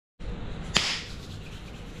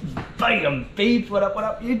Bam, babe. What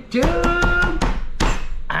up, YouTube?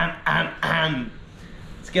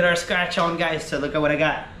 Let's get our scratch on, guys. So look at what I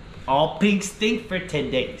got. All pink stink for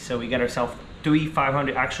today. So we got ourselves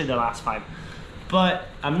 500, actually the last 5. But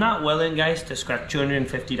I'm not willing, guys, to scratch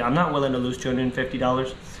 $250. I'm not willing to lose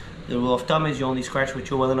 $250. The rule of thumb is you only scratch what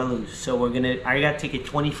you're willing to lose. So I gotta take it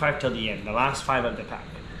 25 till the end, the last 5 of the pack.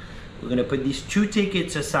 We're gonna put these 2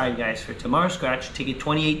 tickets aside, guys, for tomorrow's scratch. Ticket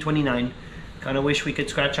 28, 29. Kind of wish we could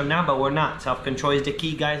scratch them now, but we're not. Self-control is the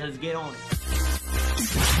key, guys. Let's get on it.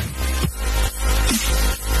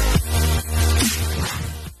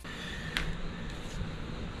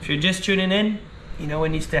 If you're just tuning in, you know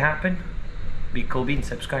what needs to happen? Be cool, and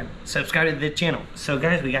subscribe. Subscribe to the channel. So,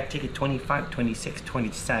 guys, we got ticket 25, 26,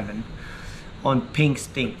 27 on Pink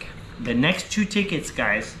Stink. The next 2 tickets,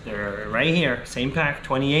 guys, they're right here. Same pack,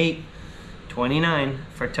 28, 29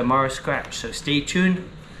 for tomorrow's scratch. So stay tuned.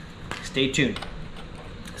 Stay tuned.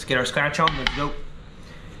 Let's get our scratch on. Let's go.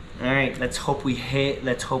 All right, let's hope we hit.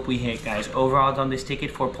 Let's hope we hit, guys. Overall odds on this ticket,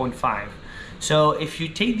 4.5. So if you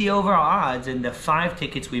take the overall odds and the 5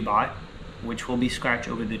 tickets we bought, which will be scratched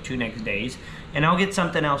over the 2 next days, and I'll get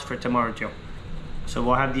something else for tomorrow too. So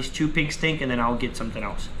we'll have these 2 Pink Stink, and then I'll get something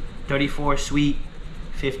else. 34 sweet,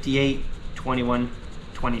 58, 21,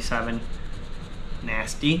 27.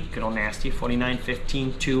 Nasty, good old nasty. 49,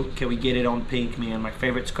 15, 2. Can we get it on pink, man? My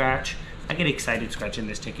favorite scratch. I get excited scratching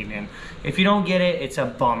this ticket, man. If you don't get it, it's a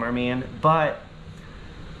bummer, man. But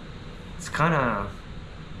it's kind of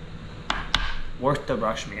worth the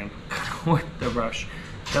rush, man. Worth the rush.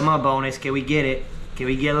 Come on, bonus. Can we get it? Can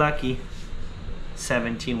we get lucky?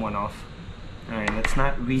 17 one-off. All right, let's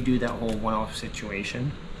not redo that whole one-off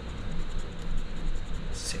situation.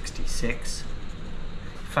 66.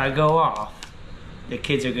 If I go off, the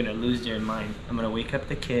kids are gonna lose their mind. I'm gonna wake up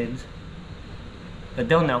the kids, but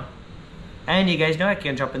they'll know. And you guys know I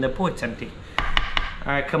can't jump in the pool, it's empty.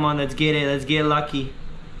 All right, come on, let's get it. Let's get lucky.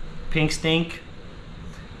 Pink Stink.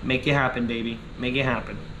 Make it happen, baby. Make it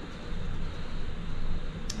happen.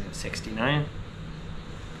 69.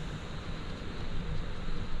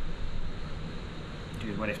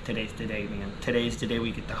 Dude, what if today's the day, man? Today's the day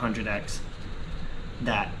we get the 100x.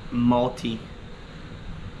 That multi.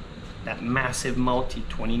 That massive multi.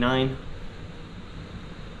 29.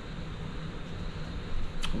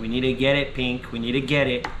 We need to get it, pink. We need to get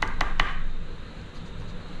it.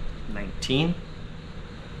 19.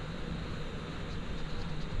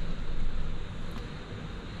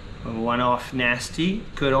 One-off nasty.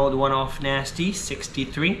 Good old one-off nasty.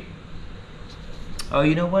 63. Oh,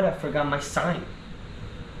 you know what? I forgot my sign.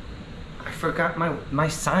 I forgot my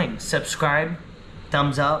sign. Subscribe.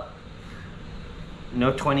 Thumbs up.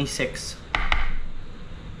 No 26.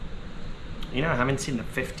 You know, I haven't seen the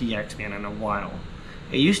 50x, man, in a while.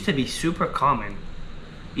 It used to be super common.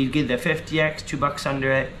 You'd get the 50x, $2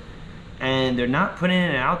 under it, and they're not putting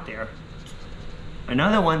it out there.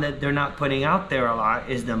 Another one that they're not putting out there a lot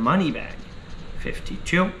is the Moneyback.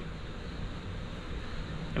 52.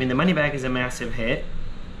 I mean, the Moneyback is a massive hit.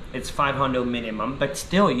 It's 500 minimum, but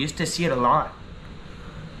still, you used to see it a lot.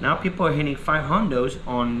 Now people are hitting 500s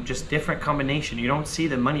on just different combination. You don't see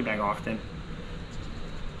the Moneyback often.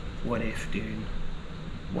 What if, dude?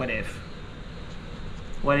 What if?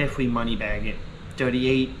 What if we Moneybag it?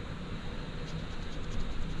 38.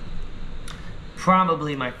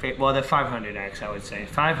 Probably my favorite. Well, the 500x, I would say.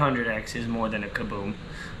 500x is more than a Kaboom.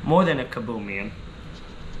 More than a Kaboom, man.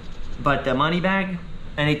 But the Moneyback,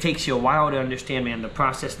 and it takes you a while to understand, man. The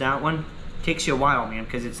process, that one, takes you a while, man,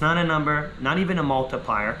 because it's not a number, not even a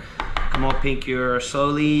multiplier. Come on, pink, you're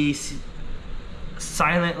slowly,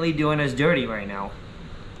 silently doing us dirty right now.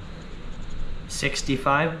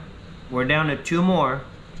 65. We're down to 2 more.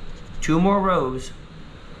 2 more rows.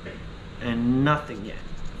 And nothing yet.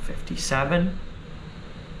 57.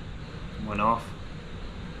 One off.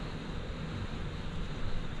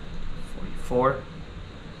 44.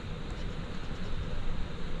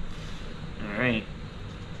 All right.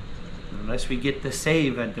 Unless we get the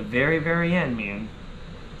save at the very, very end, man.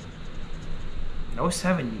 No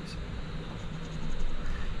 70s.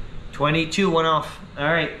 22, one off. All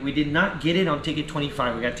right, we did not get it on ticket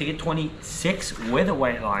 25. We got ticket 26 with a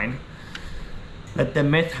white line. Let the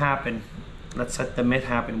myth happen. Let's let the myth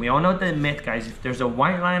happen. We all know the myth, guys. If there's a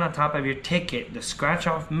white line on top of your ticket, the scratch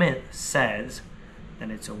off myth says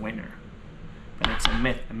that it's a winner. But it's a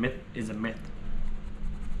myth. A myth is a myth.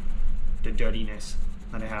 The dirtiness.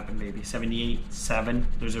 Let it happen, baby. 78, 7.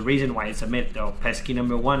 There's a reason why it's a myth, though. Pesky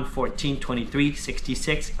number 1, 14, 23,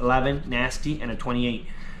 66, 11, nasty, and a 28.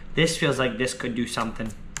 This feels like this could do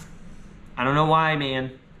something. I don't know why,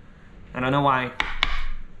 man. I don't know why.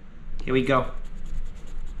 Here we go.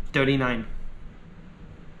 39.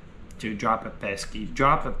 Dude, drop a pesky.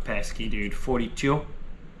 Drop a pesky, dude. 42.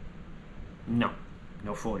 No.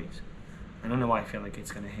 No 40s. I don't know why I feel like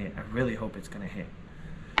it's going to hit. I really hope it's going to hit.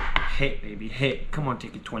 Hit, baby. Hit. Come on,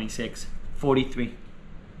 ticket 26. 43.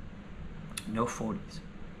 No 40s.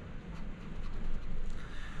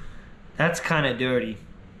 That's kind of dirty.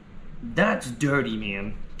 That's dirty,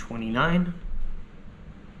 man. 29.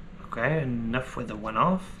 Okay, enough with the one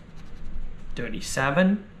off.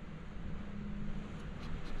 37.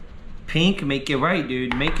 Pink, make it right,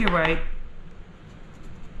 dude. Make it right.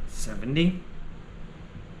 70.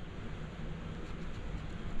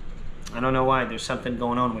 I don't know why. There's something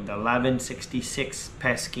going on with the 11. 66.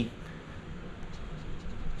 Pesky.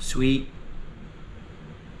 Sweet.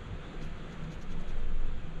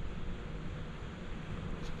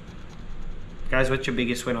 Guys, what's your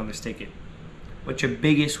biggest win on this ticket? What's your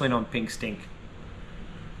biggest win on Pink Stink?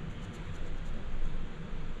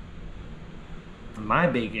 My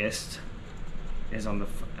biggest is on the,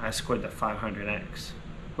 I scored the 500X.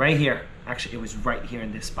 Right here. Actually, it was right here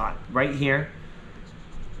in this spot. Right here.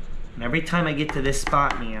 And every time I get to this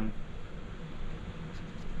spot, man,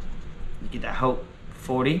 you get that hope.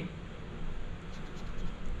 40.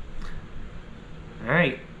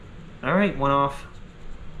 Alright. Alright, one off.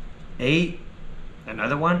 8.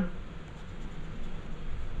 Another one.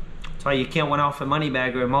 That's why you can't one off a money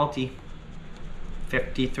bag or a multi.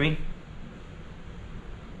 53.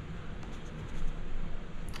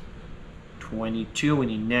 22 when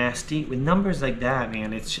you nasty. With numbers like that,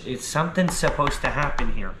 man, it's something supposed to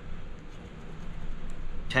happen here.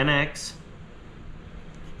 10x.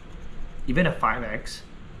 Even a 5x.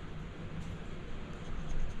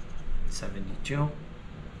 72.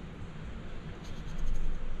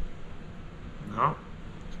 No.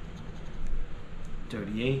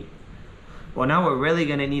 38. Well, now we're really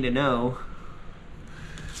gonna need to know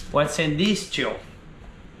what's in these two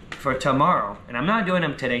for tomorrow. And I'm not doing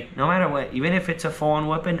them today, no matter what. Even if it's a full-on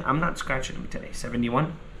weapon, I'm not scratching them today.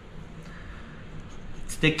 71.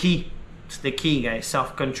 It's the key. It's the key, guys.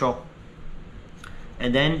 Self-control.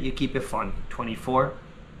 And then you keep it fun. 24.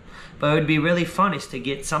 But it would be really fun is to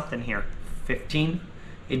get something here. 15.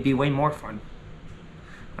 It'd be way more fun.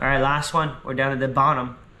 All right, last one. We're down at the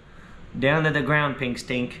bottom. Down to the ground, Pink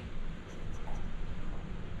Stink.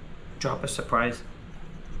 Drop a surprise.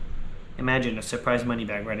 Imagine a surprise money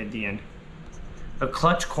bag right at the end. A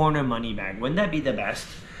clutch corner money bag. Wouldn't that be the best?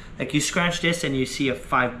 Like you scratch this and you see a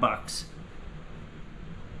 $5.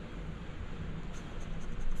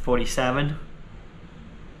 47.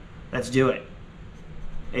 Let's do it.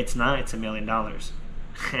 It's not. It's $1 million. It's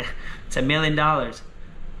 $1 million. All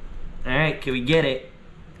right, can we get it?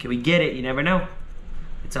 Can we get it? You never know.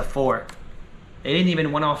 It's a 4. They didn't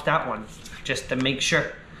even one off that one, just to make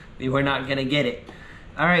sure we were not gonna get it.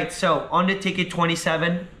 All right, so on to ticket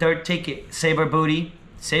 27, third ticket, Saber Booty.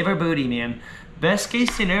 Saber Booty, man. Best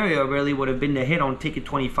case scenario really would have been to hit on ticket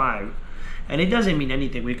 25. And it doesn't mean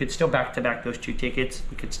anything. We could still back-to-back those two tickets.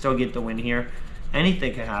 We could still get the win here.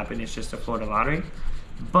 Anything could happen. It's just a Florida lottery.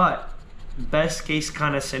 But best case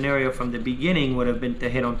kind of scenario from the beginning would have been to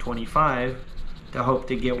hit on 25 to hope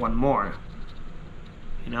to get one more.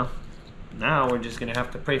 You know? Now we're just going to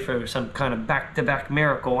have to pray for some kind of back-to-back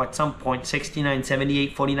miracle at some point. 69,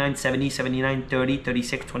 78, 49, 70, 79, 30,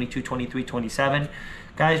 36, 22, 23, 27.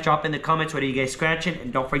 Guys, drop in the comments what are you guys scratching.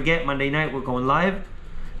 And don't forget, Monday night we're going live.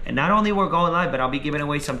 And not only we're going live, but I'll be giving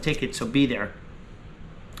away some tickets, so be there.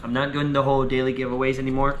 I'm not doing the whole daily giveaways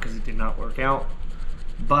anymore because it did not work out.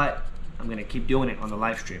 But I'm going to keep doing it on the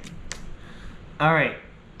live stream. All right,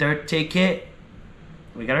 third ticket.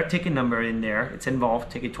 We got our ticket number in there. It's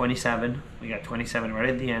involved, ticket 27. We got 27 right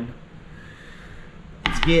at the end.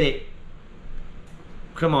 Let's get it.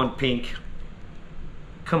 Come on, Pink.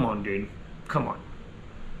 Come on, dude. Come on.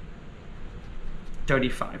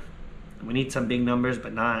 35. We need some big numbers,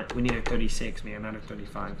 but not, we need a 36, man, not a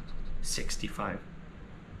 35. 65.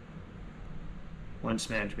 One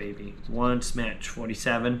smash, baby. One smash.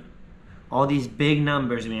 47. All these big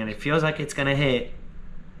numbers, man. It feels like it's gonna hit.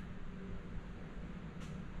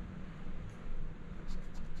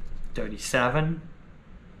 37.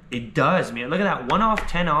 It does, man. Look at that. 1 off,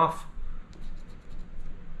 10 off.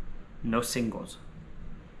 No singles.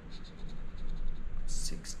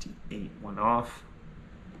 68. 1 off.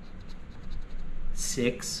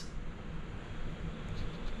 6.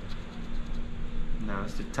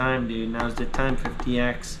 Now's the time, dude. Now's the time.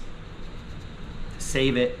 50x.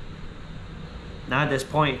 Save it. Not at this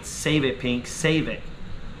point. Save it, Pink. Save it.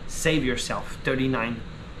 Save yourself. 39.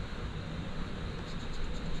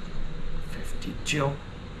 52.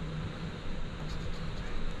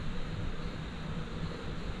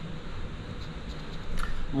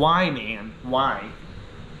 Why, man? Why?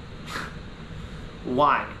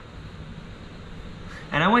 Why?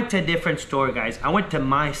 And I went to a different store, guys. I went to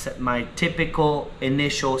my typical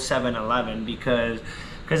initial 7-Eleven because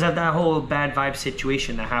of that whole bad vibe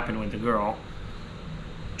situation that happened with the girl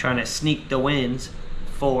trying to sneak the wins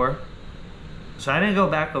for. So I didn't go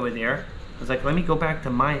back over there. I was like, let me go back to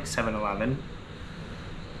my 7-Eleven.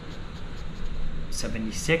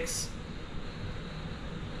 76.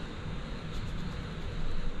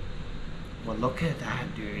 Well, look at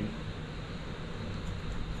that, dude.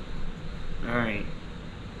 Alright.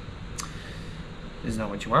 This is not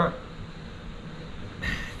what you want.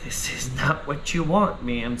 This is not what you want,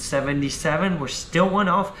 man. 77, we're still one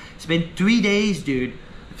off. It's been 3 days, dude.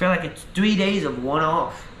 I feel like it's 3 days of one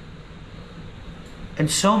off. And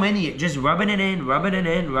so many, just rubbing it in,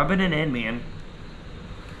 man.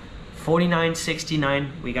 49,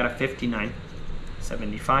 69, we got a 59.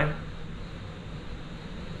 75.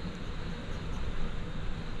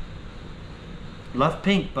 Love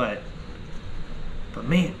pink, but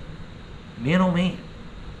man, oh man.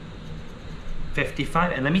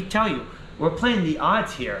 55, and let me tell you, we're playing the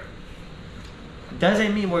odds here.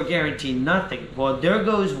 Doesn't mean we're guaranteed nothing. Well, there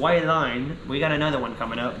goes white line. We got another one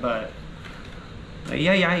coming up, but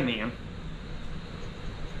yeah, man.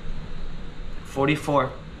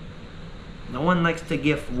 44. No one likes to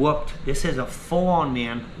get whooped. This is a full-on,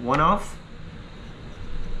 man. One off.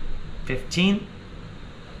 15.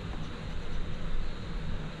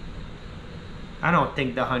 I don't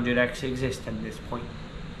think the 100x exists at this point.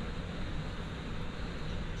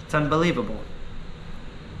 It's unbelievable.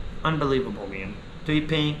 Unbelievable, man. 3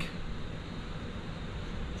 pink.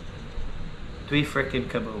 3 freaking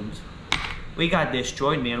kabooms. We got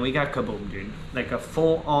destroyed, man. We got kaboom, dude. Like a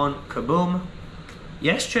full-on kaboom.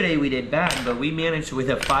 Yesterday we did bad, but we managed with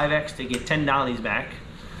a 5x to get $10 back.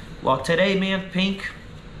 Well, today, man, pink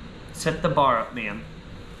set the bar up, man.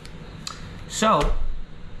 So,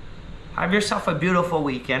 have yourself a beautiful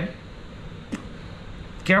weekend.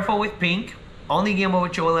 Careful with pink. Only gamble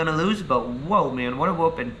what you're willing to lose, but whoa, man, what a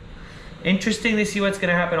whooping. Interesting to see what's going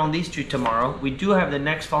to happen on these two tomorrow. We do have the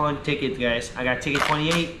next following tickets, guys. I got ticket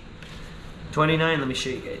 28, 29. Let me show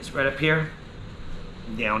you guys. Right up here,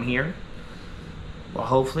 down here. Well,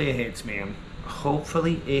 hopefully it hits, man.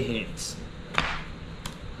 Hopefully it hits.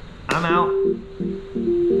 I'm out.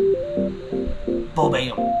 Boom,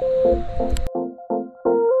 bam.